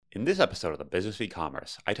In this episode of the Business of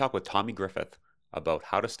E-commerce, I talk with Tommy Griffith about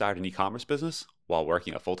how to start an e-commerce business while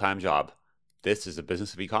working a full-time job. This is the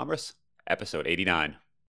Business of E-commerce, episode 89.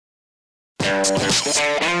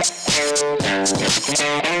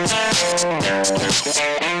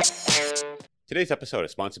 Today's episode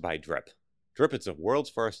is sponsored by Drip. Drip is the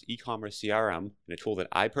world's first e-commerce CRM and a tool that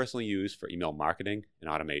I personally use for email marketing and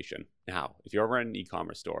automation. Now, if you're ever in an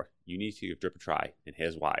e-commerce store, you need to give Drip a try, and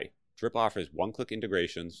here's why. Drip offers one-click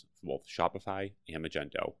integrations for both Shopify and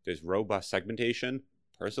Magento. There's robust segmentation,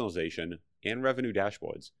 personalization, and revenue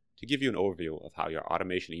dashboards to give you an overview of how your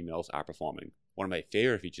automation emails are performing. One of my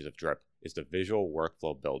favorite features of Drip is the Visual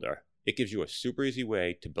Workflow Builder. It gives you a super easy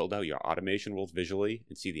way to build out your automation rules visually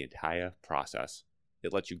and see the entire process.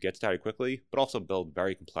 It lets you get started quickly, but also build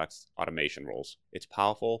very complex automation rules. It's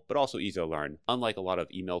powerful, but also easy to learn, unlike a lot of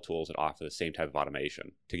email tools that offer the same type of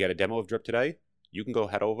automation. To get a demo of Drip today, you can go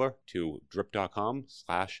head over to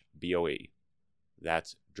drip.com/BOE.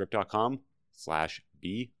 That's drip.com/BOE.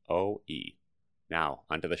 Now,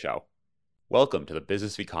 onto the show. Welcome to the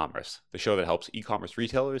Business of E-commerce, the show that helps e-commerce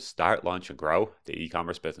retailers start, launch, and grow their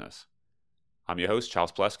e-commerce business. I'm your host,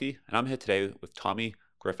 Charles Plesky, and I'm here today with Tommy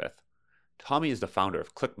Griffith. Tommy is the founder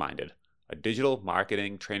of ClickMinded, a digital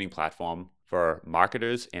marketing training platform for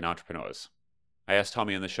marketers and entrepreneurs. I asked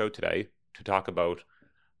Tommy on the show today to talk about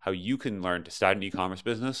how you can learn to start an e-commerce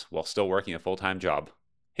business while still working a full-time job.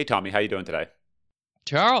 Hey, Tommy, how you doing today?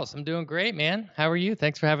 Charles, I'm doing great, man. How are you?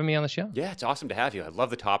 Thanks for having me on the show. Yeah, it's awesome to have you. I love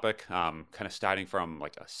the topic. Kind of starting from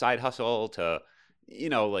like a side hustle to,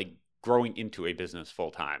 like growing into a business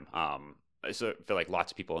full-time. I feel like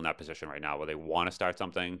lots of people in that position right now where they want to start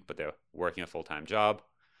something, but they're working a full-time job.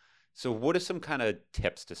 So what are some kind of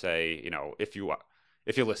tips to say, if you're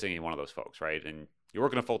listening to one of those folks, right? And you're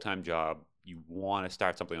working a full-time job, you want to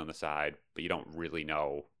start something on the side, but you don't really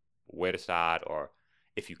know where to start or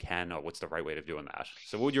if you can or what's the right way of doing that.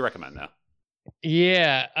 So what would you recommend there?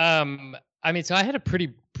 Yeah. So I had a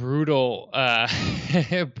pretty brutal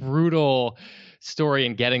story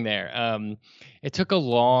in getting there. It took a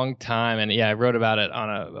long time, and I wrote about it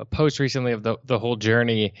on a post recently of the whole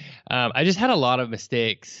journey. I just had a lot of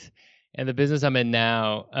mistakes, and the business I'm in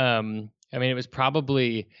now, it was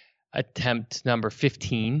probably attempt number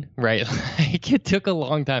 15, right? Like it took a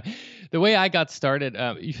long time. The way I got started,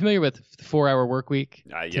 you familiar with 4-Hour Workweek?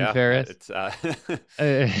 Tim Ferriss? It's, I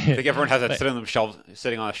think everyone has that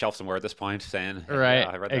sitting on a shelf somewhere at this point saying, right,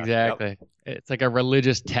 yeah, I read that. exactly. Yep. It's like a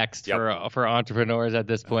religious text for entrepreneurs at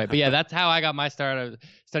this point. But yeah, that's how I got my start. I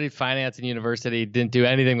studied finance in university, didn't do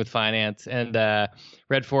anything with finance, and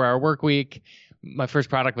read 4-Hour Workweek. My first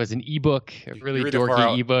product was an ebook, a really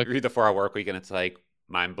dorky ebook. You read the 4-Hour Workweek and it's like,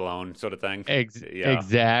 mind blown sort of thing.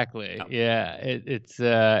 Exactly. Yeah. It's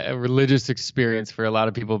a religious experience for a lot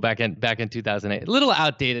of people back in 2008. A little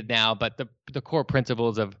outdated now, but the core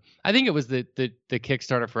principles of, I think it was the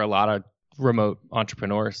Kickstarter for a lot of remote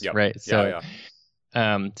entrepreneurs, right? So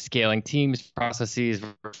scaling teams, processes,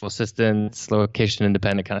 virtual assistants, location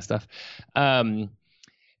independent kind of stuff.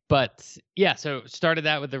 So started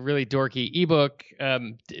that with a really dorky ebook,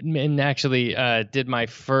 and actually did my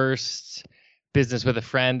first business with a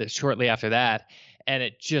friend shortly after that, and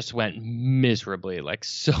it just went miserably, like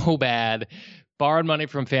so bad. Borrowed money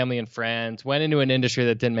from family and friends, went into an industry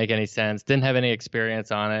that didn't make any sense, didn't have any experience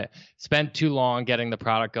on it, spent too long getting the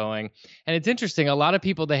product going. And it's interesting, a lot of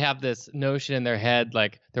people, they have this notion in their head,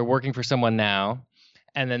 like they're working for someone now,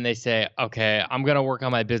 and then they say, okay, I'm going to work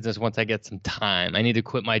on my business once I get some time. I need to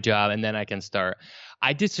quit my job and then I can start.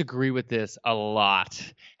 I disagree with this a lot,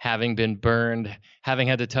 having been burned, having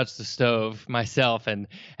had to touch the stove myself and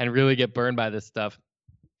really get burned by this stuff.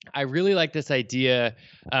 I really like this idea.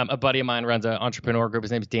 A buddy of mine runs an entrepreneur group.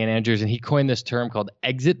 His name is Dan Andrews, and he coined this term called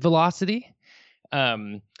exit velocity.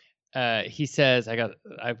 He says,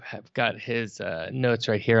 I've got his notes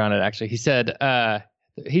right here on it, actually. He said,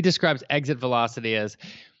 he describes exit velocity as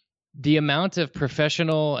the amount of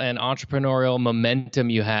professional and entrepreneurial momentum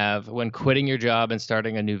you have when quitting your job and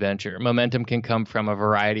starting a new venture. Momentum can come from a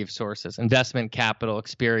variety of sources: investment, capital,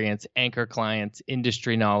 experience, anchor clients,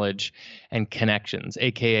 industry knowledge, and connections,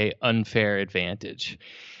 aka unfair advantage.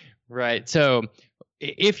 Right. So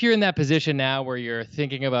if you're in that position now where you're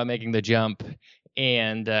thinking about making the jump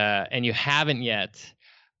and you haven't yet,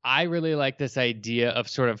 I really like this idea of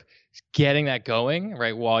sort of getting that going,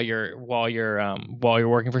 right, while you're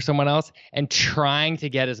working for someone else, and trying to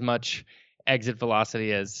get as much exit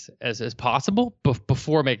velocity as possible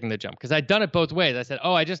before making the jump. Because I'd done it both ways. I said,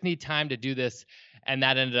 I just need time to do this, and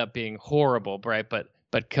that ended up being horrible, right? But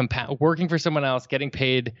working for someone else, getting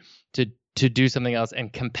paid to to do something else,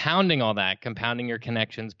 and compounding all that, compounding your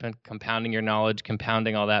connections, compounding your knowledge,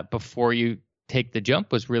 compounding all that before you take the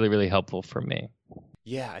jump was really, really helpful for me.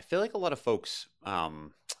 Yeah, I feel like a lot of folks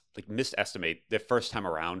like misestimate their first time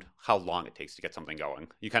around how long it takes to get something going.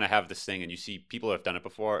 You kind of have this thing and you see people who have done it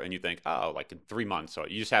before and you think, oh, like in 3 months. So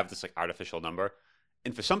you just have this like artificial number.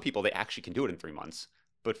 And for some people, they actually can do it in 3 months.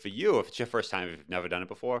 But for you, if it's your first time, if you've never done it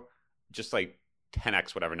before, just like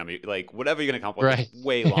 10x whatever number, like whatever you're going to come up with, Right. it's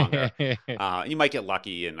way longer. You might get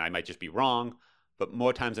lucky and I might just be wrong. But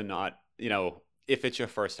more times than not, if it's your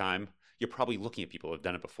first time, you're probably looking at people who have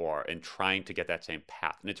done it before and trying to get that same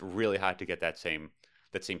path. And it's really hard to get that same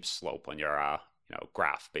slope on your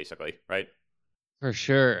graph, basically, right? For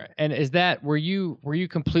sure. And were you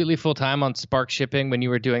completely full time on Spark Shipping when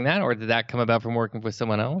you were doing that, or did that come about from working with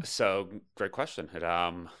someone else? So great question.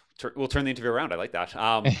 We'll turn the interview around. I like that.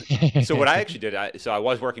 So what I actually did, I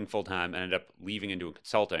was working full time and ended up leaving and doing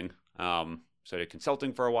consulting. So I did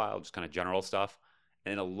consulting for a while, just kind of general stuff.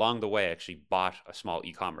 And along the way, I actually bought a small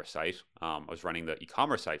e-commerce site. I was running the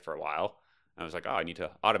e-commerce site for a while. And I was like, oh, I need to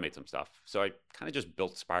automate some stuff. So I kind of just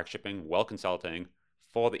built Spark Shipping while consulting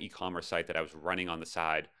for the e-commerce site that I was running on the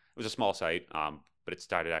side. It was a small site, but it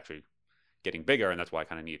started actually getting bigger, and that's why I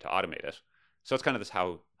kind of needed to automate it. So it's kind of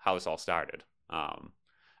how this all started. I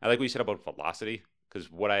like what you said about velocity,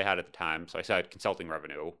 because what I had at the time, so I said consulting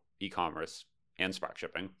revenue, e-commerce, and Spark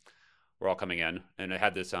Shipping were all coming in, and I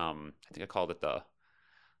had this, I think I called it the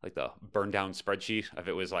burn down spreadsheet of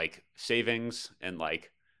it was like savings and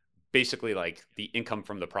like basically like the income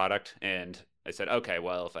from the product. And I said, okay,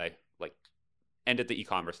 well, if I like ended the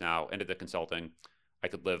e-commerce now, ended the consulting, I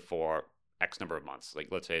could live for X number of months. Like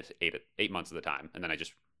let's say it's 8 months at the time. And then I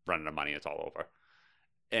just run out of money and it's all over.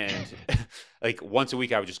 And like once a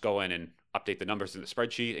week, I would just go in and update the numbers in the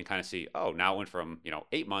spreadsheet and kind of see, oh, now it went from,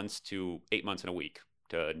 8 months to 8 months in a week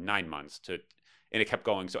to 9 months and it kept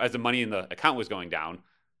going. So as the money in the account was going down,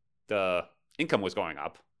 the income was going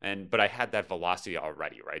up, but I had that velocity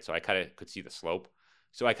already, right? So I kind of could see the slope.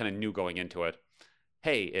 So I kind of knew going into it,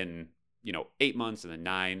 hey, in 8 months and then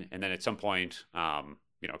 9, and then at some point,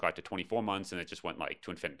 it got to 24 months and it just went like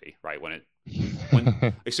to infinity, right? When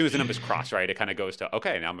as soon as the numbers cross, right, it kind of goes to,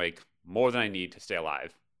 okay, now I make more than I need to stay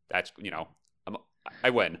alive. That's I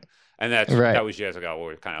win, and that's right. That was years ago.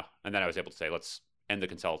 Where and then I was able to say, let's end the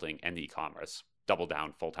consulting and the e-commerce, double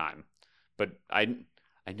down full time. But I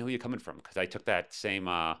know you're coming from, because I took that same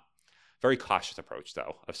very cautious approach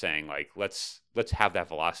though of saying like let's have that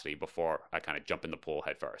velocity before I kind of jump in the pool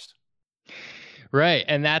head first. Right.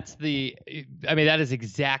 And that is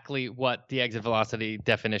exactly what the exit velocity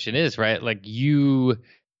definition is, right? Like you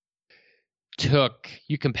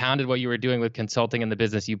compounded what you were doing with consulting in the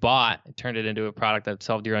business you bought, turned it into a product that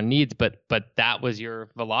solved your own needs, but that was your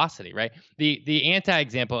velocity, right? The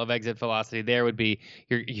anti-example of exit velocity there would be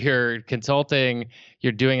you're consulting,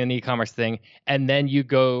 you're doing an e-commerce thing, and then you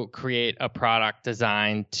go create a product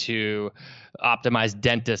designed to optimize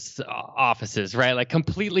dentists' offices, right? Like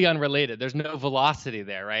completely unrelated. There's no velocity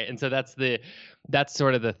there, right? And so that's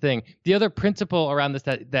sort of the thing. The other principle around this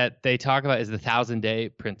that they talk about is the 1,000-day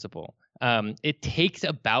principle. It takes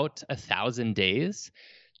about 1,000 days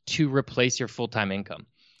to replace your full-time income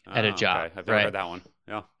at a job. Okay. I've never heard that one.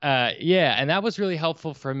 Yeah. Yeah. And that was really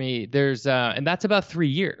helpful for me. And that's about 3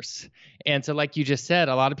 years. And so like you just said,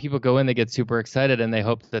 a lot of people go in, they get super excited and they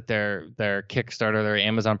hope that their Kickstarter, their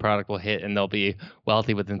Amazon product will hit and they'll be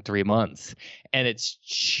wealthy within 3 months. And it's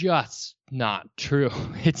just not true.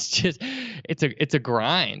 It's a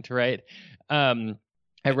grind, right?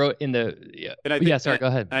 I wrote in the go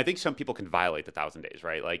ahead. And I think some people can violate the 1,000 days,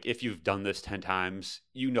 right? Like if you've done this 10 times,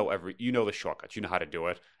 you know the shortcuts, you know how to do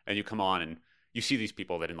it, and you come on and you see these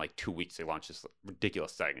people that in like 2 weeks they launch this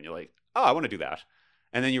ridiculous thing, and you're like, oh, I want to do that,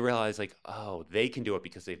 and then you realize like, oh, they can do it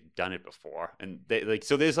because they've done it before, and they like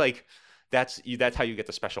so there's like that's how you get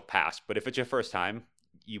the special pass. But if it's your first time,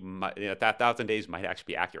 you might that 1,000 days might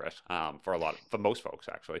actually be accurate for most folks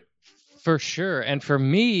actually. For sure. And for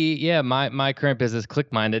me, yeah, my current business,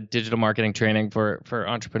 ClickMinded, digital marketing training for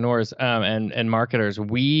entrepreneurs and marketers.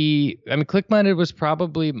 ClickMinded was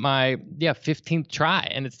probably my 15th try,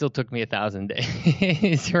 and it still took me 1,000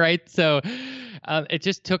 days, right? So it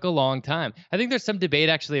just took a long time. I think there's some debate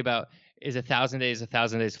actually about is 1,000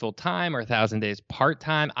 days full time or 1,000 days part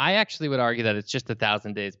time? I actually would argue that it's just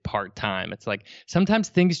 1,000 days part time. It's like sometimes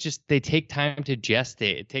things just they take time to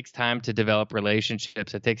gestate. It takes time to develop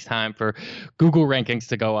relationships. It takes time for Google rankings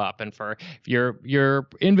to go up and for your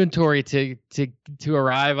inventory to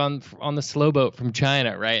arrive on the slow boat from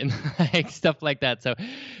China, right? And like stuff like that. So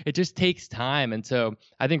it just takes time. And so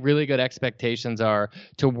I think really good expectations are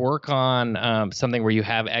to work on something where you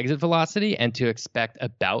have exit velocity and to expect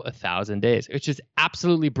about 1,000 days, which is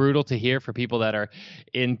absolutely brutal to hear for people that are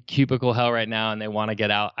in cubicle hell right now and they want to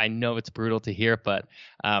get out. I know it's brutal to hear, but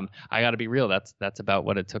I got to be real. That's about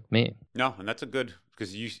what it took me. No, and that's a good,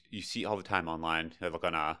 because you see all the time online. I look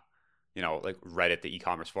on like Reddit, the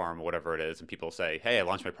e-commerce forum or whatever it is, and people say, "Hey, I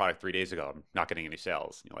launched my product 3 days ago. I'm not getting any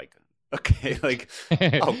sales." And you're like, okay, like,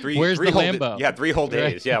 oh, where's three the Lambo? Yeah, 3 whole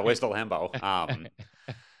days. Yeah, where's the Lambo?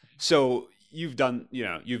 So you've done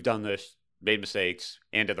this, made mistakes,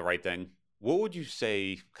 and did the right thing. What would you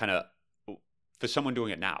say, kind of, for someone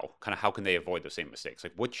doing it now? Kind of, how can they avoid those same mistakes?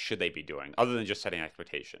 Like, what should they be doing other than just setting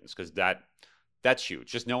expectations? Because that's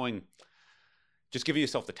huge. Just giving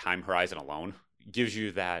yourself the time horizon alone gives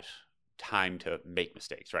you that time to make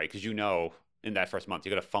mistakes, right? Because in that first month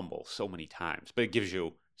you're going to fumble so many times, but it gives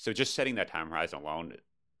you, so just setting that time horizon alone,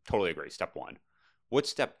 totally agree. Step 1. What's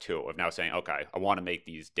step 2 of now saying, okay, I want to make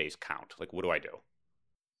these days count? Like, what do I do?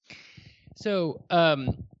 So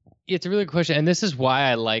it's a really good question, and this is why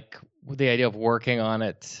I like the idea of working on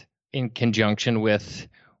it in conjunction with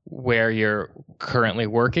where you're currently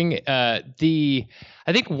working. I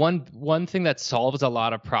think one thing that solves a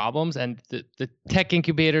lot of problems, and the tech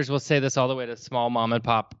incubators will say this all the way to small mom and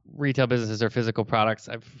pop retail businesses or physical products.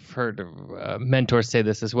 I've heard mentors say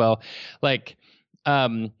this as well. Like,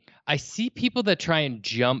 I see people that try and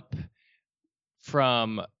jump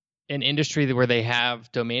from an industry where they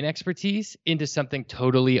have domain expertise into something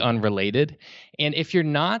totally unrelated. And if you're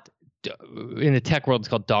not in the tech world, it's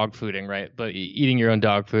called dog fooding, right? But eating your own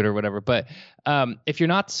dog food or whatever. But if you're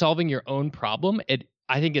not solving your own problem,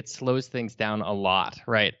 I think it slows things down a lot,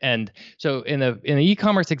 right? And so in an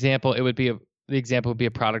e-commerce example, the example would be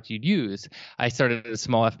a product you'd use. I started a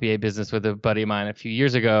small FBA business with a buddy of mine a few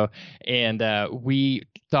years ago, and we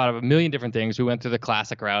thought of a million different things. We went through the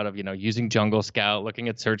classic route of, using Jungle Scout, looking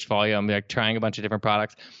at search volume, like trying a bunch of different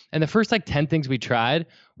products. And the first 10 things we tried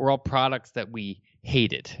were all products that we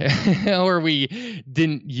hated or we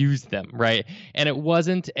didn't use them, right? And it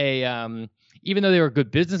wasn't even though they were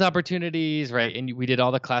good business opportunities, right? And we did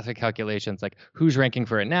all the classic calculations, like who's ranking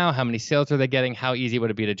for it now, how many sales are they getting, how easy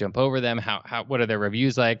would it be to jump over them, what are their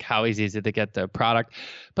reviews like, how easy is it to get the product?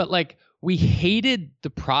 But we hated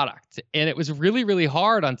the product, and it was really, really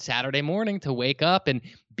hard on Saturday morning to wake up and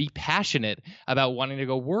be passionate about wanting to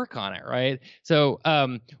go work on it, right? So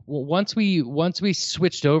once we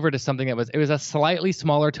switched over to something it was a slightly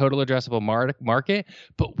smaller total addressable market,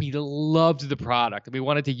 but we loved the product. We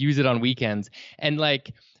wanted to use it on weekends, and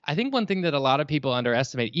I think one thing that a lot of people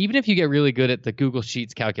underestimate, even if you get really good at the Google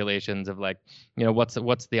Sheets calculations of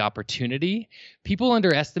what's the opportunity, people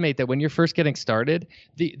underestimate that when you're first getting started,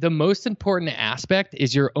 the most important aspect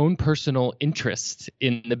is your own personal interest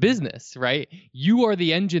in the business, right? You are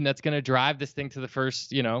the engine that's going to drive this thing to the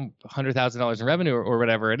first, $100,000 in revenue or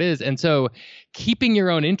whatever it is. And so keeping your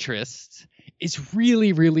own interests is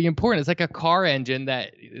really, really important. It's like a car engine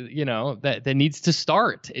that that needs to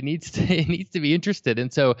start. It needs to be interested.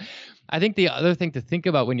 And so I think the other thing to think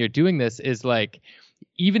about when you're doing this is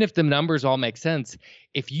even if the numbers all make sense,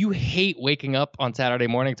 if you hate waking up on Saturday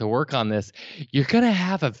morning to work on this, you're going to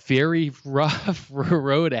have a very rough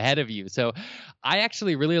road ahead of you. So I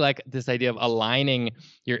actually really like this idea of aligning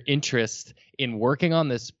your interest in working on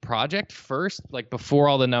this project first, before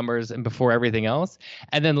all the numbers and before everything else,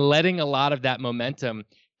 and then letting a lot of that momentum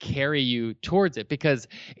carry you towards it, because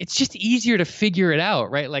it's just easier to figure it out,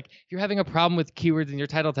 right? If you're having a problem with keywords in your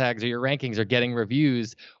title tags or your rankings or getting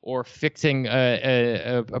reviews or fixing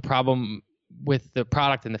a problem with the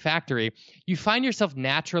product in the factory, you find yourself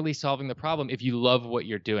naturally solving the problem if you love what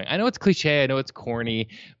you're doing. I know it's cliche, I know it's corny,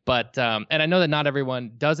 but and I know that not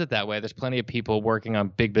everyone does it that way. There's plenty of people working on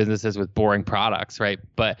big businesses with boring products, right?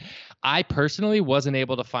 But I personally wasn't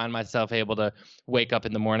able to find myself able to wake up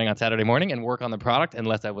in the morning on Saturday morning and work on the product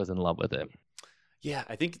unless I was in love with it. Yeah,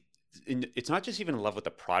 I think it's not just even in love with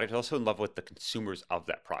the product, also in love with the consumers of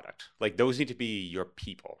that product. Those need to be your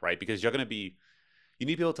people, right? Because you need to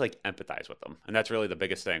be able to empathize with them. And that's really the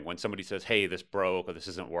biggest thing. When somebody says, hey, this broke or this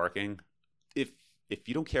isn't working, if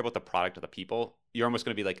you don't care about the product or the people, you're almost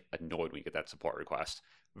going to be annoyed when you get that support request.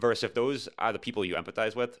 Versus if those are the people you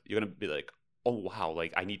empathize with, you're going to be like, oh, wow,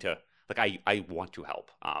 I need to, I want to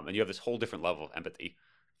help. And you have this whole different level of empathy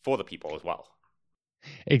for the people as well.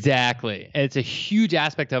 Exactly. And it's a huge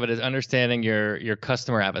aspect of it is understanding your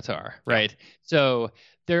customer avatar, right? Yeah. So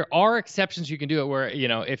there are exceptions you can do it where,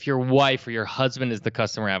 if your wife or your husband is the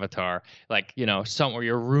customer avatar, like, or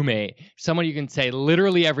your roommate, someone you can say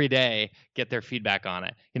literally every day, get their feedback on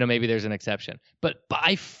it. Maybe there's an exception. But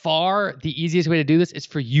by far the easiest way to do this is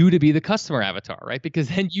for you to be the customer avatar, right? Because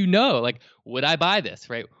then like, would I buy this,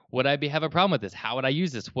 right? Would I have a problem with this? How would I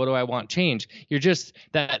use this? What do I want change? You're just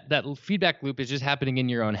that feedback loop is just happening in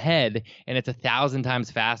your own head, and it's 1,000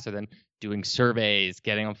 times faster than doing surveys,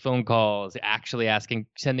 getting on phone calls, actually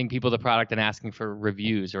sending people the product and asking for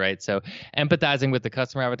reviews, right? So empathizing with the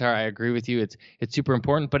customer avatar, I agree with you. It's super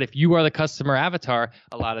important. But if you are the customer avatar,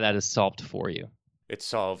 a lot of that is solved for you. It's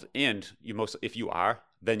solved, and if you are,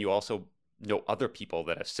 then you also know other people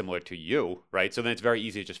that are similar to you, right? So then it's very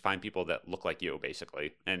easy to just find people that look like you,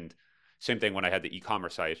 basically. And same thing when I had the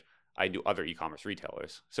e-commerce site, I knew other e-commerce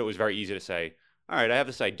retailers. So it was very easy to say, all right, I have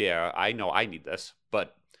this idea. I know I need this,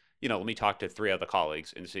 but let me talk to 3 other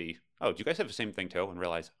colleagues and see, oh, do you guys have the same thing too? And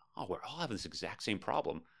realize, oh, we're all having this exact same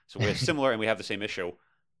problem. So we're similar and we have the same issue.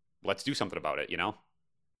 Let's do something about it,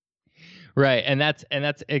 Right. And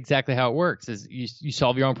that's exactly how it works is you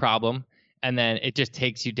solve your own problem, and then it just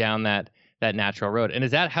takes you down that natural road. And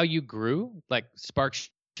is that how you grew? Like Spark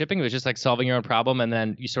Shipping, it was just like solving your own problem, and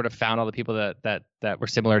then you sort of found all the people that were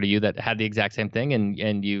similar to you that had the exact same thing,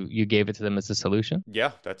 and you gave it to them as a solution?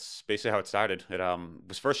 Yeah, that's basically how it started. It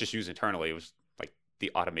was first just used internally. It was like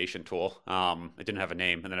the automation tool. It didn't have a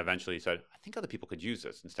name, and then eventually said, I think other people could use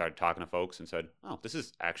this, and started talking to folks and said, oh, this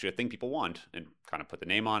is actually a thing people want, and kind of put the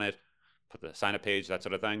name on it, put the sign up page, that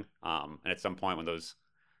sort of thing. And at some point when those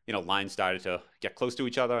lines started to get close to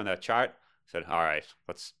each other on that chart, said, all right,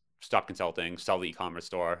 let's stop consulting, sell the e-commerce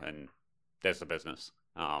store, and there's the business.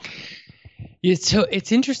 Yeah, so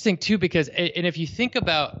it's interesting too, because, and if you think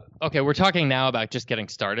about, okay, we're talking now about just getting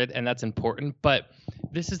started, and that's important, but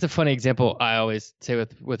this is the funny example I always say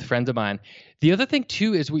with friends of mine. The other thing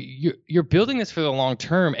too is you're building this for the long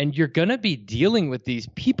term, and you're going to be dealing with these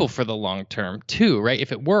people for the long term too, right?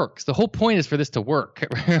 If it works, the whole point is for this to work,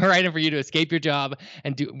 right? And for you to escape your job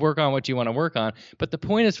and work on what you want to work on. But the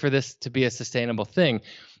point is for this to be a sustainable thing.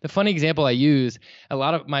 The funny example I use, a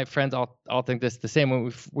lot of my friends all think this the same.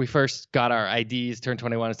 When we first got our IDs, turned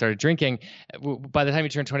 21 and started drinking, by the time you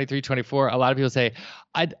turn 23, 24, a lot of people say,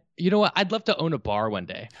 you know what? I'd love to own a bar one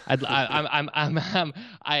day. I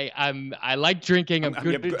like drinking. I'm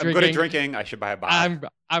good at drinking. I'm good at drinking. I should buy a bar.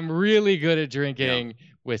 I'm really good at drinking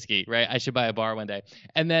whiskey, right? I should buy a bar one day.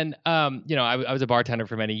 And then, I was a bartender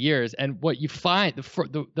for many years. And what you find,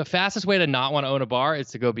 the fastest way to not want to own a bar is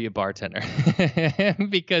to go be a bartender,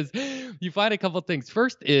 because you find a couple things.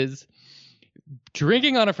 First is,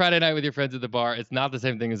 drinking on a Friday night with your friends at the bar is not the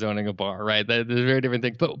same thing as owning a bar, right? There's very different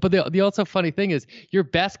things. But the also funny thing is, your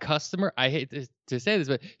best customer, I hate to say this,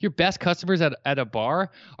 but your best customers at a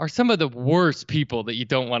bar are some of the worst people that you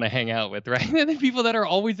don't want to hang out with, right? They're the people that are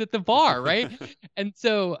always at the bar, right? And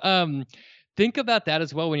so think about that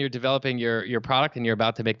as well when you're developing your product and you're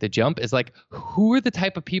about to make the jump, is like, who are the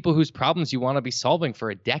type of people whose problems you want to be solving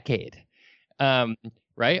for a decade?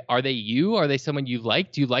 Right? Are they you? Are they someone you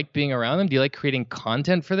like? Do you like being around them? Do you like creating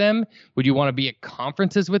content for them? Would you want to be at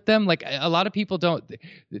conferences with them? Like, a lot of people don't,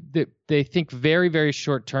 they think very, very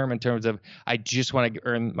short term in terms of, I just want to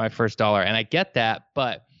earn my first dollar. And I get that.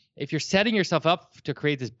 But if you're setting yourself up to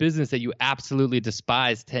create this business that you absolutely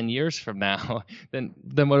despise 10 years from now, then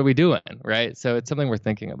what are we doing? Right? So it's something we're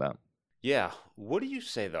thinking about. Yeah. What do you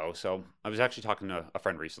say though? So I was actually talking to a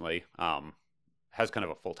friend recently, has kind of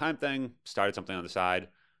a full-time thing, started something on the side,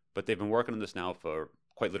 but they've been working on this now for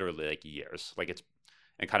quite literally like years.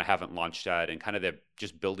 And kind of haven't launched yet, and kind of they're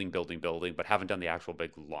just building, but haven't done the actual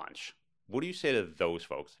big launch. What do you say to those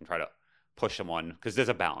folks and try to push them on? Because there's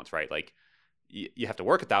a balance, right? Like, you have to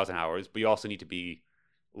work 1,000 hours, but you also need to be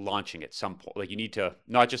launching at some point. Like, you need to,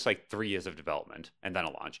 not just like 3 years of development and then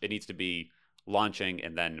a launch. It needs to be launching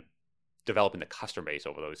and then developing the customer base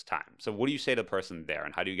over those times. So what do you say to the person there,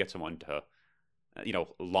 and how do you get someone to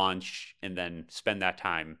launch and then spend that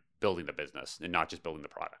time building the business and not just building the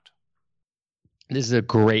product? This is a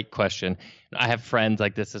great question. I have friends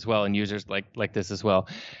like this as well, and users like this as well.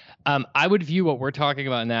 I would view what we're talking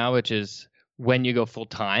about now, which is when you go full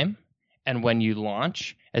time and when you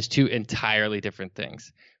launch, as two entirely different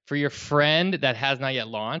things. For your friend that has not yet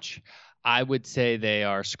launched, I would say they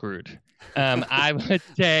are screwed. I would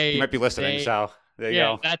say you might be listening, so there you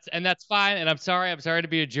go. That's fine. And I'm sorry to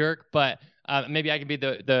be a jerk, but maybe I can be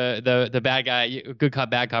the bad guy, good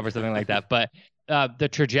cop, bad cop, or something like that. But the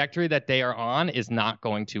trajectory that they are on is not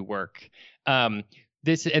going to work.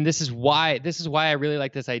 this is why I really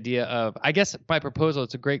like this idea of, I guess my proposal,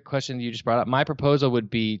 it's a great question you just brought up. My proposal would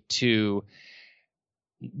be to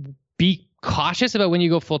be cautious about when you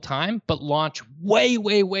go full time, but launch way,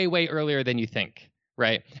 way, way, way earlier than you think.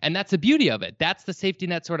 Right. And that's the beauty of it. That's the safety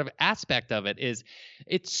net sort of aspect of it. Is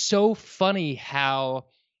it's so funny how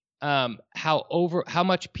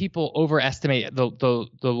much people overestimate the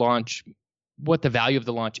launch, what the value of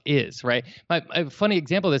the launch is, right? A funny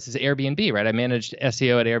example of this is Airbnb, right? I managed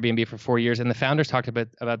SEO at Airbnb for 4 years, and the founders talked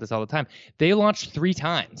about this all the time. They launched 3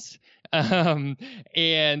 times.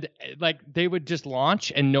 And like they would just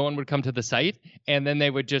launch and no one would come to the site, and then they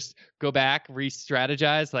would just go back,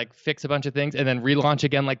 re-strategize, like fix a bunch of things, and then relaunch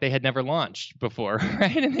again like they had never launched before,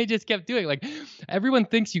 right? And they just kept doing, like, everyone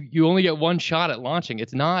thinks you only get one shot at launching.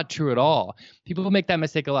 It's not true at all. People make that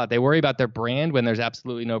mistake a lot. They worry about their brand when there's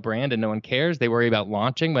absolutely no brand and no one cares. They worry about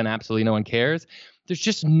launching when absolutely no one cares. There's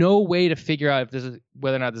just no way to figure out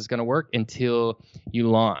whether or not this is going to work until you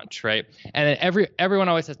launch, right? And everyone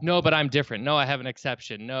always says, no, but I'm different. No, I have an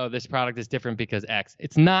exception. No, this product is different because X.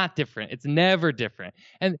 It's not different. It's never different.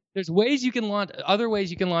 And there's ways you can launch, other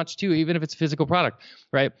ways you can launch too, even if it's physical product,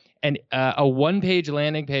 right? And a one-page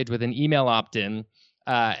landing page with an email opt-in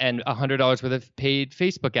and $100 worth of paid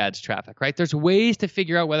Facebook ads traffic, right? There's ways to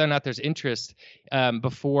figure out whether or not there's interest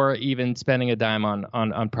before even spending a dime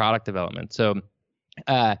on product development. So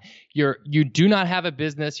you do not have a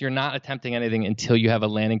business. You're not attempting anything until you have a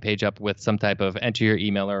landing page up with some type of enter your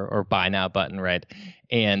email or buy now button, right?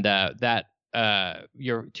 And to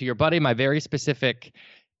your buddy, my very specific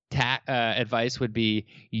advice would be,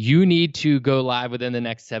 you need to go live within the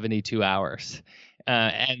next 72 hours.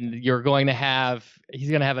 And he's going to have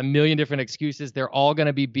a million different excuses. They're all going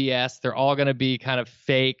to be BS. They're all going to be kind of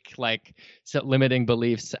fake, like limiting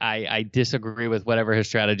beliefs. I disagree with whatever his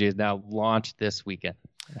strategy is now. Launch this weekend.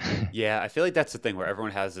 Yeah, I feel like that's the thing where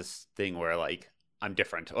everyone has this thing where, like, I'm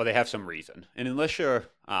different, or they have some reason. And unless you're,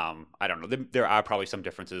 I don't know, there are probably some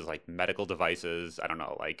differences, like medical devices, I don't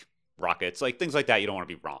know, like rockets, like things like that. You don't want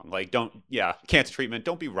to be wrong. Like, cancer treatment,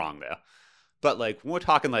 don't be wrong there. But like, when we're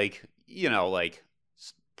talking like, like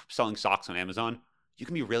selling socks on Amazon, you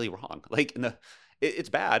can be really wrong. Like, it's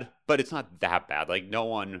bad, but it's not that bad. Like, no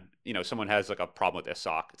one, someone has like a problem with their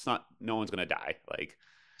sock. No one's going to die. Like,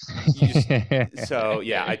 so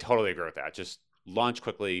yeah, I totally agree with that. Just launch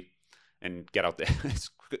quickly and get out there as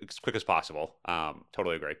quick as possible.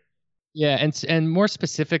 Totally agree. Yeah, and more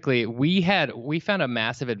specifically, we found a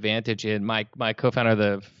massive advantage in my co-founder of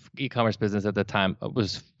the e-commerce business at the time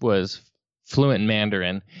was fluent in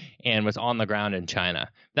Mandarin and was on the ground in China.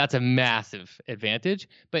 That's a massive advantage.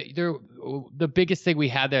 But the biggest thing we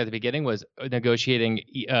had there at the beginning was negotiating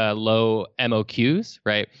low MOQs,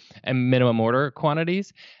 right, and minimum order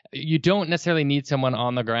quantities. You don't necessarily need someone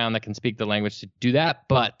on the ground that can speak the language to do that,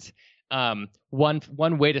 but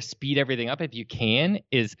one way to speed everything up, if you can,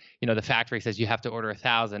 is, the factory says you have to order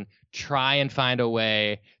 1,000. Try and find a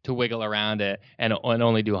way to wiggle around it and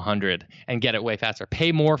only do 100 and get it way faster.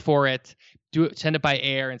 Pay more for it. Send it by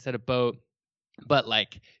air instead of boat, but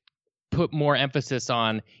like put more emphasis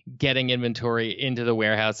on getting inventory into the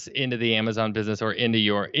warehouse, into the Amazon business, or into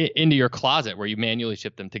your closet where you manually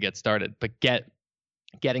ship them to get started. But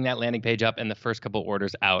getting that landing page up and the first couple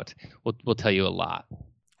orders out will tell you a lot.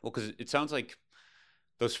 Well, because it sounds like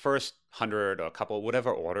those first 100 or a couple,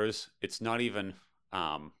 whatever orders, it's not even,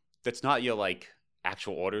 that's not your like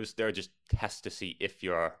actual orders. They're just tests to see if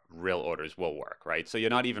your real orders will work, right? So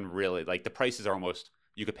you're not even really, like, the prices are almost,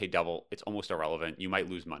 you could pay double. It's almost irrelevant. You might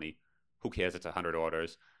lose money. Who cares? It's 100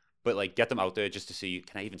 orders. But like, get them out there just to see,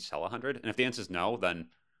 can I even sell 100? And if the answer is no, then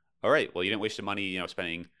all right, well, you didn't waste your money,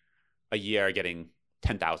 spending a year getting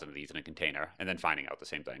 10,000 of these in a container and then finding out the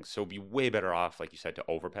same thing. So it'd be way better off, like you said, to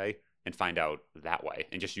overpay and find out that way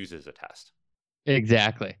and just use it as a test.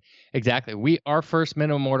 Exactly. Our first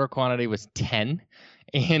minimum order quantity was 10,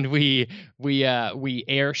 and we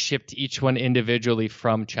air shipped each one individually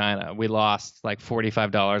from China. We lost like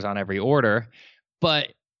 $45 on every order, but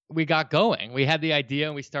we got going. We had the idea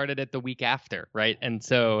and we started it the week after, right? And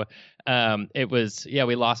so it was,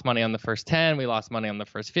 we lost money on the first 10, we lost money on the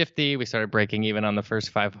first 50, we started breaking even on the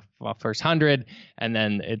first 100, and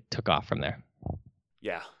then it took off from there.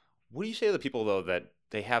 Yeah. What do you say to the people though that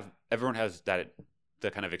everyone has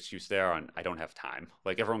the kind of excuse there on, I don't have time.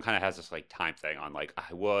 Like, everyone kind of has this like time thing on, like,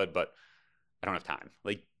 I would, but I don't have time.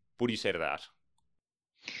 Like, what do you say to that?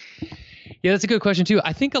 Yeah, that's a good question too.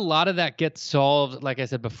 I think a lot of that gets solved, like I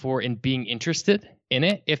said before, in being interested in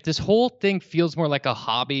it. If this whole thing feels more like a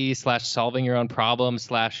hobby / solving your own problem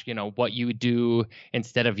 / what you do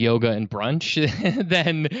instead of yoga and brunch,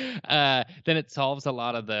 then it solves a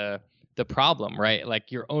lot of the the problem, right?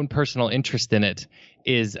 Like your own personal interest in it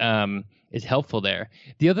is helpful there.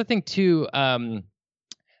 The other thing too,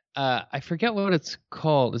 I forget what it's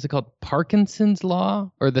called. Is it called Parkinson's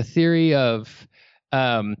law, or the theory of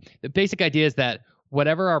the basic idea is that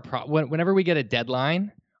whenever we get a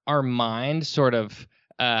deadline, our mind sort of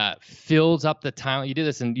fills up the time. You do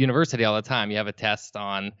this in university all the time. You have a test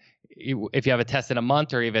on, if you have a test in a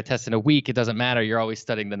month or you have a test in a week, it doesn't matter. You're always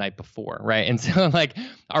studying the night before, right? And so like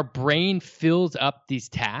our brain fills up these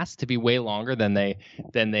tasks to be way longer than they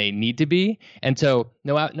need to be. And so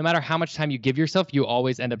no matter how much time you give yourself, you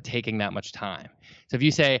always end up taking that much time. So if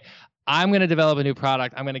you say, I'm going to develop a new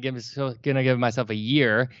product, I'm going to give myself a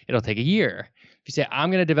year, it'll take a year. If you say, I'm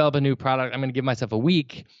going to develop a new product, I'm going to give myself a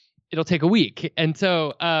week, it'll take a week. And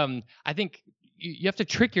so I think you have to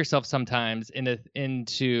trick yourself sometimes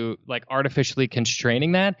into like artificially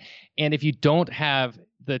constraining that. And if you don't have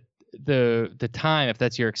the time, if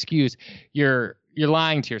that's your excuse, you're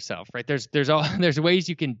lying to yourself, right? There's ways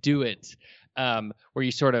you can do it where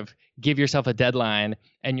you sort of give yourself a deadline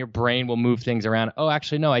and your brain will move things around. Oh,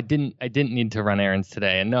 actually, no, I didn't need to run errands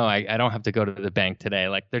today. And no, I don't have to go to the bank today.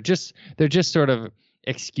 Like they're just sort of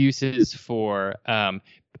excuses for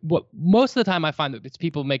what most of the time I find that it's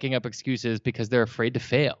people making up excuses because they're afraid to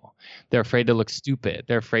fail. They're afraid to look stupid.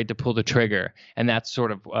 They're afraid to pull the trigger. And that's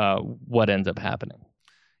sort of what ends up happening.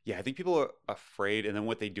 Yeah, I think people are afraid, and then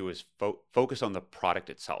what they do is focus on the product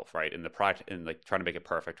itself, right? And the product, and like trying to make it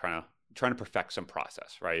perfect, trying to perfect some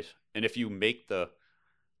process, right? And if you make the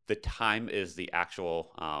time is the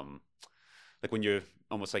actual like when you're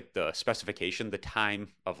almost like the specification, the time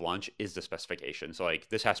of launch is the specification. So like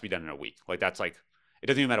this has to be done in a week. Like that's like, it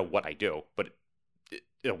doesn't even matter what I do, but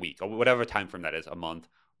in a week or whatever time frame that is, a month,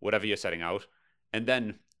 whatever you're setting out, and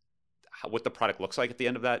then what the product looks like at the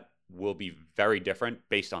end of that will be very different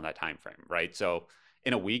based on that time frame, right? So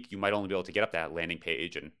in a week, you might only be able to get up that landing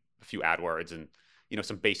page and a few AdWords and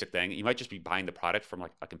some basic thing. You might just be buying the product from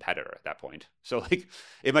like a competitor at that point. So like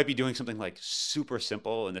it might be doing something like super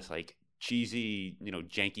simple and this like cheesy,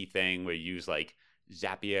 janky thing where you use like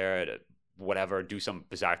Zapier to whatever, do some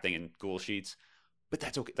bizarre thing in Google Sheets. But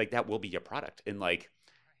that's okay. Like that will be your product. And like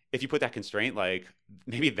if you put that constraint, like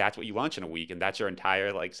maybe that's what you launch in a week and that's your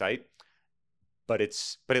entire like site. But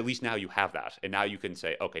at least now you have that. And now you can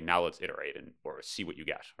say, okay, now let's iterate or see what you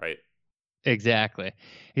get, right? Exactly.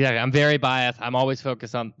 I'm very biased. I'm always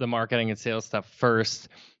focused on the marketing and sales stuff first.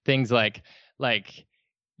 Things like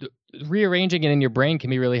rearranging it in your brain can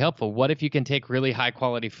be really helpful. What if you can take really high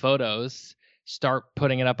quality photos, start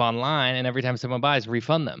putting it up online, and every time someone buys,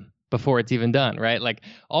 refund them before it's even done, right? Like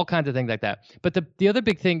all kinds of things like that. But the other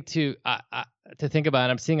big thing to think about,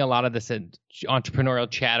 and I'm seeing a lot of this in entrepreneurial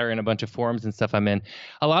chatter in a bunch of forums and stuff I'm in.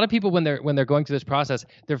 A lot of people when they're going through this process,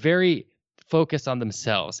 they're very focused on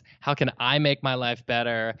themselves. How can I make my life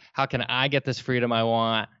better? How can I get this freedom I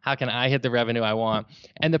want? How can I hit the revenue I want?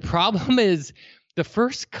 And the problem is the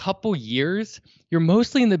first couple years, you're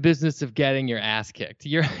mostly in the business of getting your ass kicked.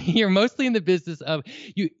 You're mostly in the business of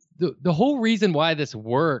the whole reason why this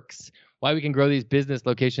works, why we can grow these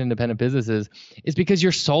location independent businesses, is because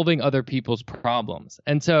you're solving other people's problems.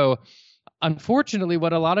 And so unfortunately,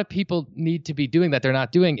 what a lot of people need to be doing that they're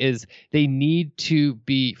not doing is they need to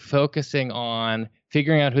be focusing on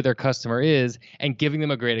figuring out who their customer is and giving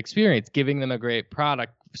them a great experience, giving them a great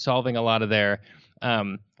product, solving a lot of their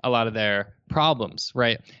problems,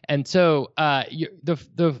 right? And so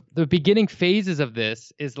the beginning phases of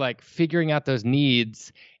this is like figuring out those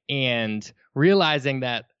needs and realizing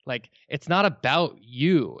that like it's not about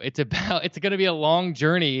you. It's going to be a long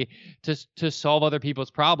journey to solve other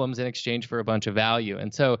people's problems in exchange for a bunch of value.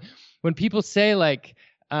 And so when people say like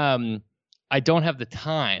I don't have the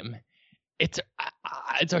time, it's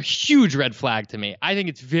a huge red flag to me. I think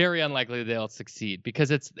it's very unlikely they'll succeed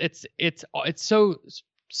because it's so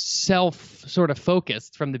self sort of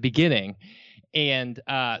focused from the beginning. And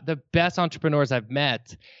the best entrepreneurs I've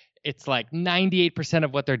met, it's like 98%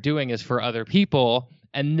 of what they're doing is for other people.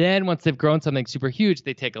 And then once they've grown something super huge,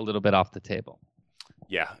 they take a little bit off the table.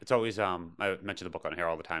 Yeah, it's always I mention the book on here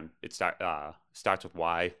all the time. It starts with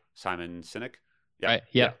Why, Simon Sinek. Yeah, right.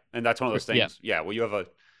 Yeah, and that's one of those things. Yeah, well, you have a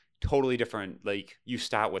totally different, like you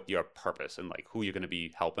start with your purpose and like who you're going to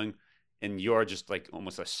be helping, and you're just like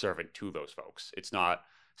almost a servant to those folks. It's not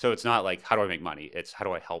like how do I make money? It's how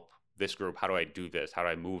do I help this group? How do I do this? How do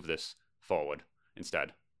I move this forward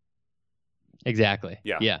instead? Exactly.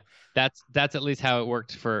 Yeah. Yeah. That's at least how it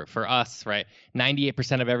worked for us, right?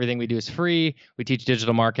 98% of everything we do is free. We teach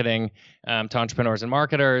digital marketing to entrepreneurs and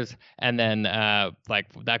marketers, and then like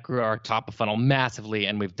that grew our top of funnel massively,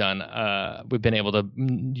 and we've been able to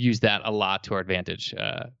use that a lot to our advantage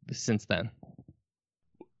since then.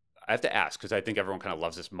 I have to ask because I think everyone kind of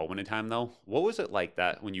loves this moment in time, though. What was it like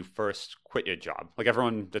that when you first quit your job? Like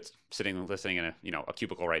everyone that's sitting and listening in a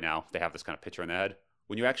cubicle right now, they have this kind of picture in their head.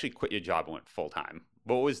 When you actually quit your job and went full time,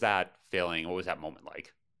 what was that feeling? What was that moment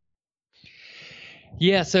like?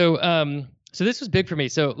 Yeah, so this was big for me.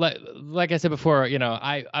 So like I said before,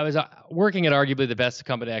 I was working at arguably the best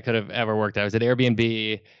company I could have ever worked at. I was at Airbnb.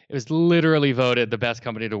 It was literally voted the best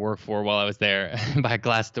company to work for while I was there by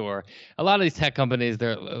Glassdoor. A lot of these tech companies,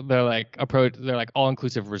 they're like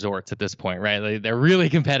all-inclusive resorts at this point, right? They're really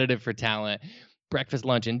competitive for talent. Breakfast,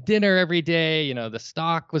 lunch, and dinner every day. The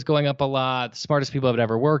stock was going up a lot. The smartest people I've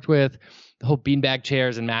ever worked with. The whole beanbag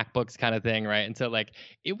chairs and MacBooks kind of thing, right? And so like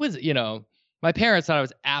it was, my parents thought I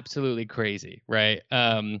was absolutely crazy, right?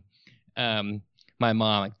 My mom,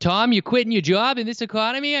 like, Tom, you quitting your job in this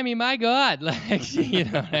economy? I mean, my God, like, you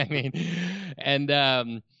know what I mean?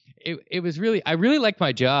 And it was really, I really liked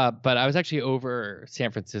my job, but I was actually over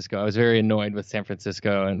San Francisco. I was very annoyed with San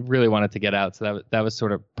Francisco and really wanted to get out. So that was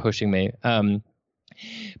sort of pushing me.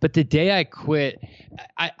 But the day I quit,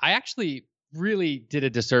 I actually really did a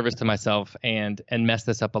disservice to myself and messed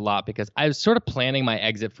this up a lot because I was sort of planning my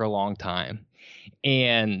exit for a long time.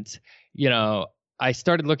 And, I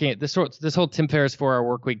started looking at this whole Tim Ferriss 4-Hour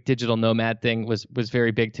Workweek digital nomad thing was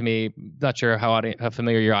very big to me. Not sure how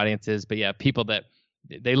familiar your audience is, but yeah, people that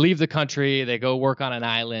they leave the country, they go work on an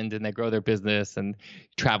island and they grow their business and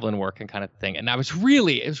travel and work and kind of thing. And it was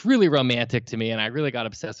really romantic to me. And I really got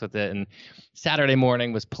obsessed with it. And Saturday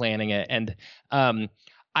morning was planning it. And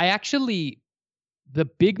the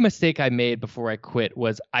big mistake I made before I quit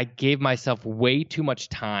was I gave myself way too much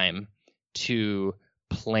time to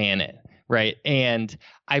plan it. Right. And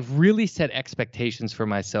I've really set expectations for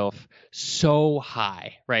myself so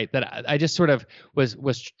high, right, that I just sort of was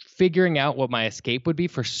figuring out what my escape would be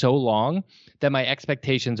for so long that my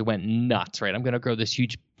expectations went nuts, right? I'm going to grow this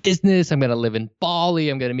huge business. I'm going to live in Bali.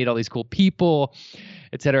 I'm going to meet all these cool people,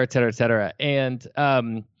 et cetera, et cetera, et cetera. And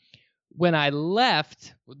when I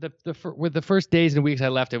left, with the first days and weeks I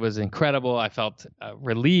left, it was incredible. I felt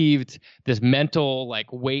relieved. This mental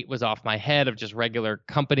weight was off my head of just regular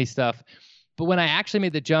company stuff. But when I actually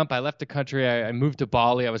made the jump, I left the country. I moved to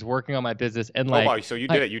Bali. I was working on my business, and wow! So you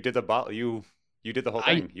did it. You did you did the whole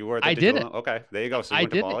thing. You were the digital. Did it. Okay, there you go. So you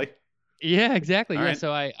went to Bali. Yeah, exactly. All yeah. Right.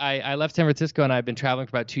 So I left San Francisco, and I've been traveling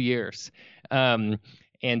for about 2 years, and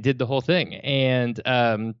did the whole thing. And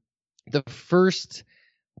the first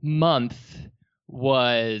month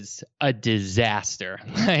was a disaster.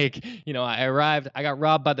 I arrived, I got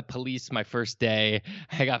robbed by the police my first day.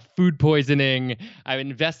 I got food poisoning. I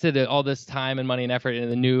invested all this time and money and effort into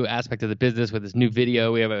the new aspect of the business with this new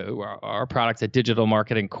video. We have our product's a digital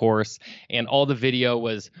marketing course, and all the video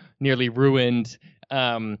was nearly ruined.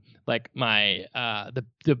 The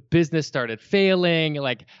business started failing.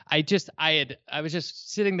 I was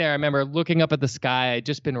just sitting there. I remember looking up at the sky. I'd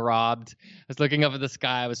just been robbed. I was looking up at the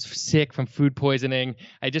sky. I was sick from food poisoning.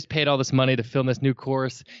 I just paid all this money to film this new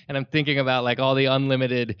course, and I'm thinking about all the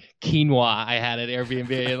unlimited quinoa I had at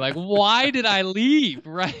Airbnb, and why did I leave?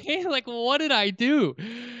 Right? What did I do?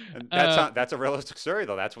 And that's a realistic story,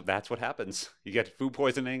 though. That's what happens. You get food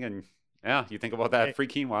poisoning, and yeah, you think about that free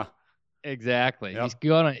quinoa. Exactly. Yep.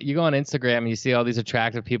 You go on Instagram and you see all these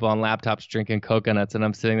attractive people on laptops drinking coconuts, and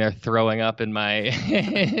I'm sitting there throwing up in my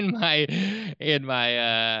in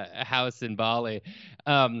my house in Bali.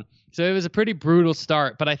 So it was a pretty brutal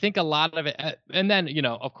start, but I think a lot of it, and then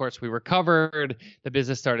of course we recovered. The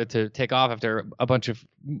business started to take off after a bunch of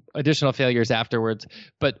additional failures afterwards.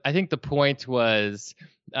 But I think the point was,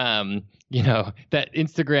 that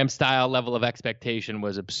Instagram style level of expectation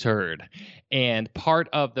was absurd. And part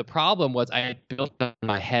of the problem was I had built up in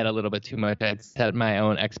my head a little bit too much. I had set my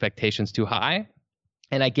own expectations too high,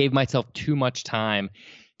 and I gave myself too much time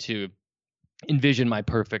to envision my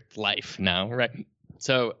perfect life now, right?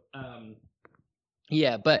 So,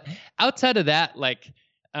 yeah, but outside of that,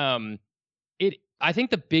 I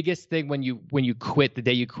think the biggest thing when you quit, the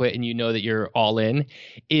day you quit and that you're all in,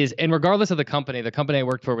 is, and regardless of the company I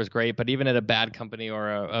worked for was great, but even at a bad company or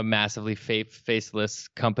a massively faceless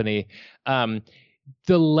company, the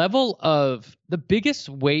biggest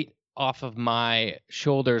weight off of my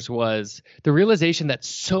shoulders was the realization that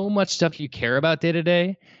so much stuff you care about day to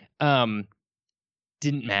day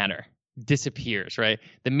didn't matter. disappears, right?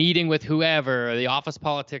 The meeting with whoever, or the office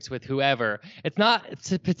politics with whoever.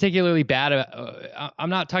 It's particularly bad. I'm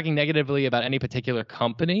not talking negatively about any particular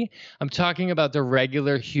company. I'm talking about the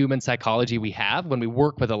regular human psychology we have when we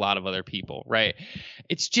work with a lot of other people, right?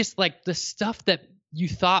 It's just like the stuff that you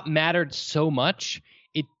thought mattered so much,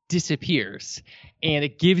 it disappears. And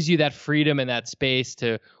it gives you that freedom and that space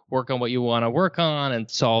to work on what you want to work on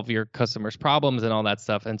and solve your customers' problems and all that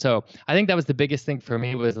stuff. And so I think that was the biggest thing for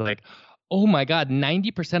me was like, oh my God,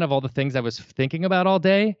 90% of all the things I was thinking about all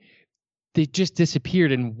day, they just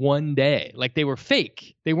disappeared in one day. Like they were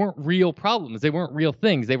fake. They weren't real problems. They weren't real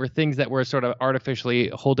things. They were things that were sort of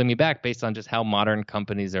artificially holding me back based on just how modern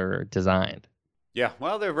companies are designed. Yeah,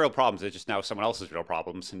 well, they're real problems. They're just now someone else's real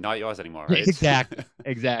problems and not yours anymore, right? Exactly.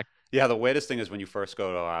 Exactly. Yeah, the weirdest thing is when you first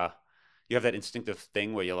go to, you have that instinctive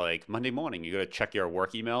thing where you're like, Monday morning, you go to check your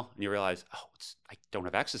work email and you realize, oh, I don't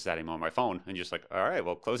have access to that anymore on my phone. And you're just like, all right,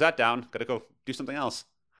 well, close that down. Got to go do something else.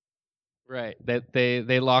 Right.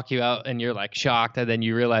 They lock you out and you're like shocked. And then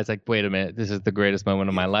you realize like, wait a minute, this is the greatest moment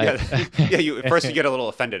of my life. Yeah, yeah. First you get a little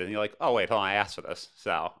offended and you're like, oh, wait, hold on, I asked for this.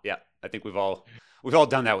 So yeah, I think we've all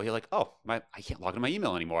done that where you're like, oh, I can't log into my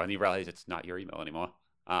email anymore. And you realize it's not your email anymore.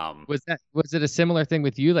 Was it a similar thing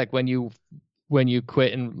with you? Like when you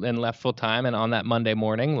quit and left full time and on that Monday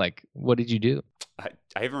morning, like what did you do? I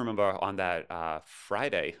even remember on that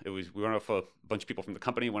Friday, we went out for a bunch of people from the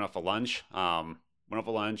company, went out for lunch,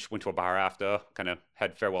 went to a bar after, kind of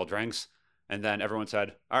had farewell drinks. And then everyone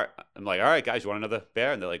said, all right, I'm like, all right, guys, you want another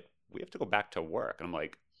beer? And they're like, we have to go back to work. And I'm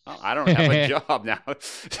like, oh, I don't have a job now.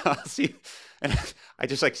 So I'll see. And I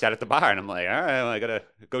just like sat at the bar and I'm like, all right, well, I got to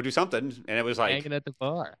go do something. And it was like hanging at the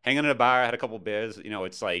bar. I had a couple of beers.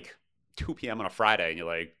 It's like 2 p.m. on a Friday and you're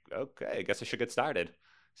like, okay, I guess I should get started.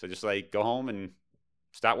 So just like go home and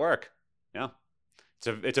start work. Yeah.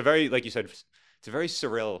 It's a very, like you said, it's a very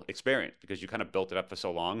surreal experience because you kind of built it up for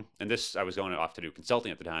so long. And this, I was going off to do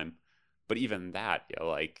consulting at the time. But even that,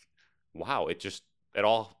 like, wow, it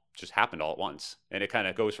all just happened all at once. And it kind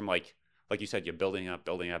of goes from like you said, you're building up.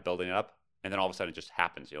 And then all of a sudden it just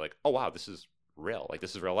happens. You're like, oh, wow, this is real. Like,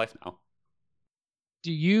 this is real life now.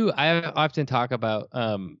 I often talk about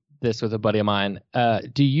this with a buddy of mine.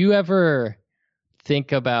 Do you ever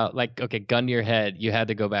think about like, okay, gun to your head, you had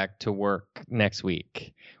to go back to work next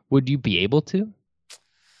week. Would you be able to?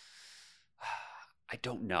 I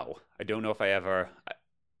don't know. I don't know if I ever,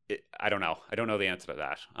 I don't know. I don't know the answer to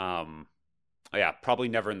that. Yeah, probably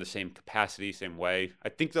never in the same capacity, same way. I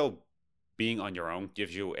think though, being on your own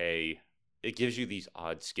gives you these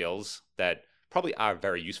odd skills that probably are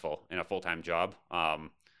very useful in a full-time job.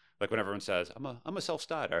 Like when everyone says, I'm a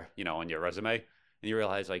self-starter, on your resume, and you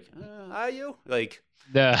realize like, are you? Like,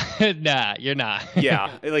 nah, you're not.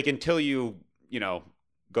 Yeah, like until you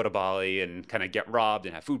go to Bali and kind of get robbed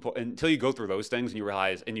and have food until you go through those things and you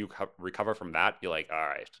realize and you recover from that, you're like, all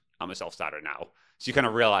right, I'm a self-starter now. So you kind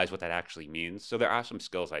of realize what that actually means. So there are some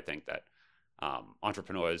skills I think that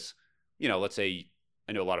entrepreneurs, let's say,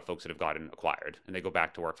 I know a lot of folks that have gotten acquired and they go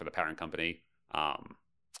back to work for the parent company.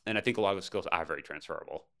 And I think a lot of the skills are very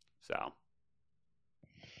transferable. So.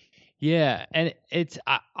 Yeah. And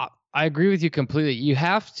I agree with you completely. You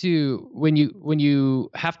have to, when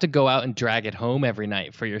you have to go out and drag it home every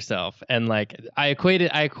night for yourself. And like, I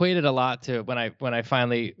equated a lot to when I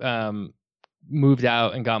finally, moved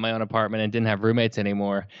out and got my own apartment and didn't have roommates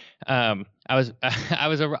anymore. I was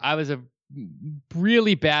a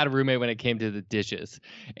really bad roommate when it came to the dishes.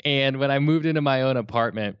 And when I moved into my own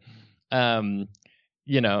apartment, and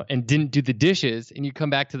didn't do the dishes, and you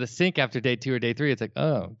come back to the sink after day 2 or day 3, it's like,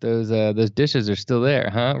 oh, those dishes are still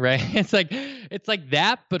there, huh? Right? It's like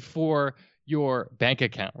that, but for your bank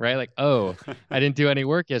account, right? Like, oh, I didn't do any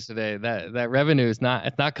work yesterday. That revenue it's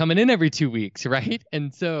not coming in every 2 weeks, right?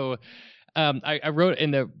 And so I wrote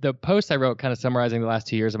in the post I wrote kind of summarizing the last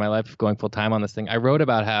 2 years of my life going full time on this thing. I wrote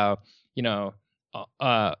about how,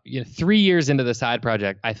 3 years into the side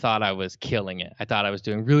project, I thought I was killing it. I thought I was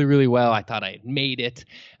doing really, really well. I thought I had made it.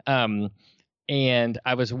 And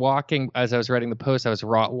I was walking, as I was writing the post, I was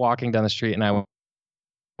walking down the street and I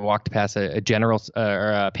walked past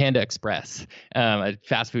a Panda Express, a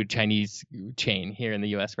fast food Chinese chain here in the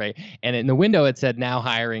US, right? And in the window it said now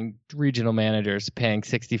hiring regional managers paying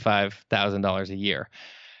 $65,000 a year.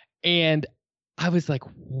 And I was like,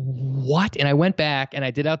 what? And I went back and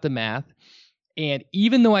I did out the math. And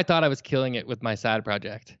even though I thought I was killing it with my side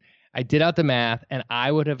project, I did out the math and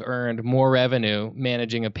I would have earned more revenue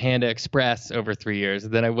managing a Panda Express over 3 years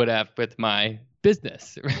than I would have with my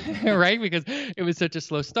business, right? Because it was such a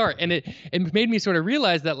slow start. And it made me sort of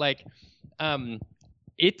realize that like,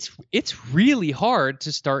 it's really hard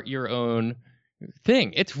to start your own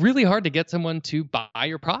thing. It's really hard to get someone to buy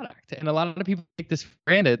your product. And a lot of people take this for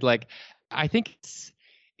granted. Like, I think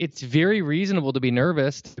it's very reasonable to be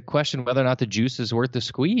nervous to question whether or not the juice is worth the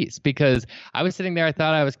squeeze, because I was sitting there, I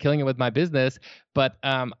thought I was killing it with my business, but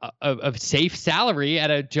a safe salary at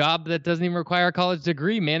a job that doesn't even require a college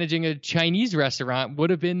degree, managing a Chinese restaurant would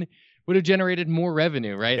have generated more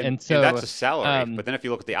revenue, right? And so that's a salary. But then if you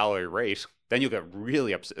look at the hourly rate, then you get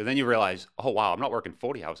really upset. And then you realize, oh, wow, I'm not working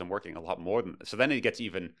 40 hours. I'm working a lot more than this. So then it gets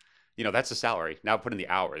even, that's the salary. Now put in the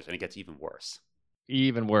hours and it gets even worse.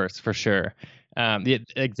 Even worse, for sure.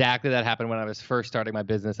 Exactly that happened when I was first starting my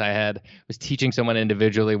business. Was teaching someone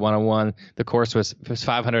individually one-on-one. The course was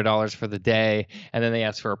 $500 for the day, and then they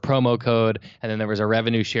asked for a promo code, and then there was a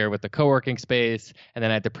revenue share with the co-working space, and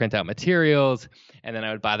then I had to print out materials, and then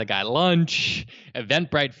I would buy the guy lunch,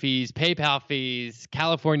 Eventbrite fees, PayPal fees,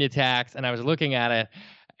 California tax, and I was looking at it.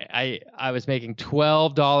 I was making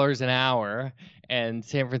 $12 an hour, and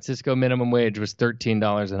San Francisco minimum wage was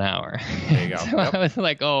 $13 an hour. There you go. So I was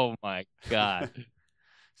like, oh my God.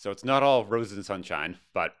 So it's not all roses and sunshine,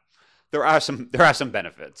 but there are some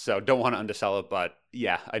benefits. So don't want to undersell it, but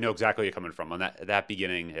yeah, I know exactly where you're coming from on that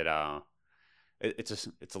beginning.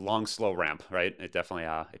 It's a long, slow ramp, right? It definitely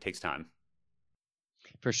it takes time.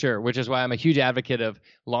 For sure, which is why I'm a huge advocate of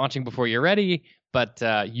launching before you're ready, but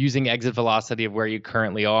using exit velocity of where you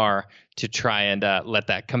currently are to try and let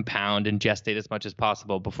that compound and gestate as much as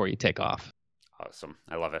possible before you take off. Awesome.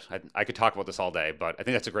 I love it. I could talk about this all day, but I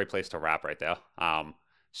think that's a great place to wrap right there.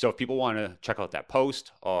 So if people want to check out that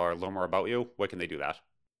post or learn more about you, where can they do that?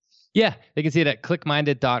 Yeah, they can see it at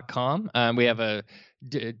clickminded.com. We have a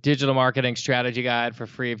digital marketing strategy guide for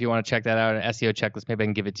free if you want to check that out. An SEO checklist, maybe I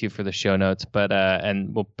can give it to you for the show notes, but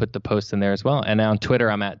and we'll put the post in there as well. And on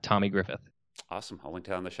Twitter, I'm at Tommy Griffith. Awesome. I'll link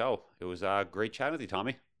to it on the show. It was great chatting with you,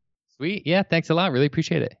 Tommy. Sweet. Yeah, thanks a lot. Really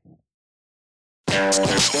appreciate it.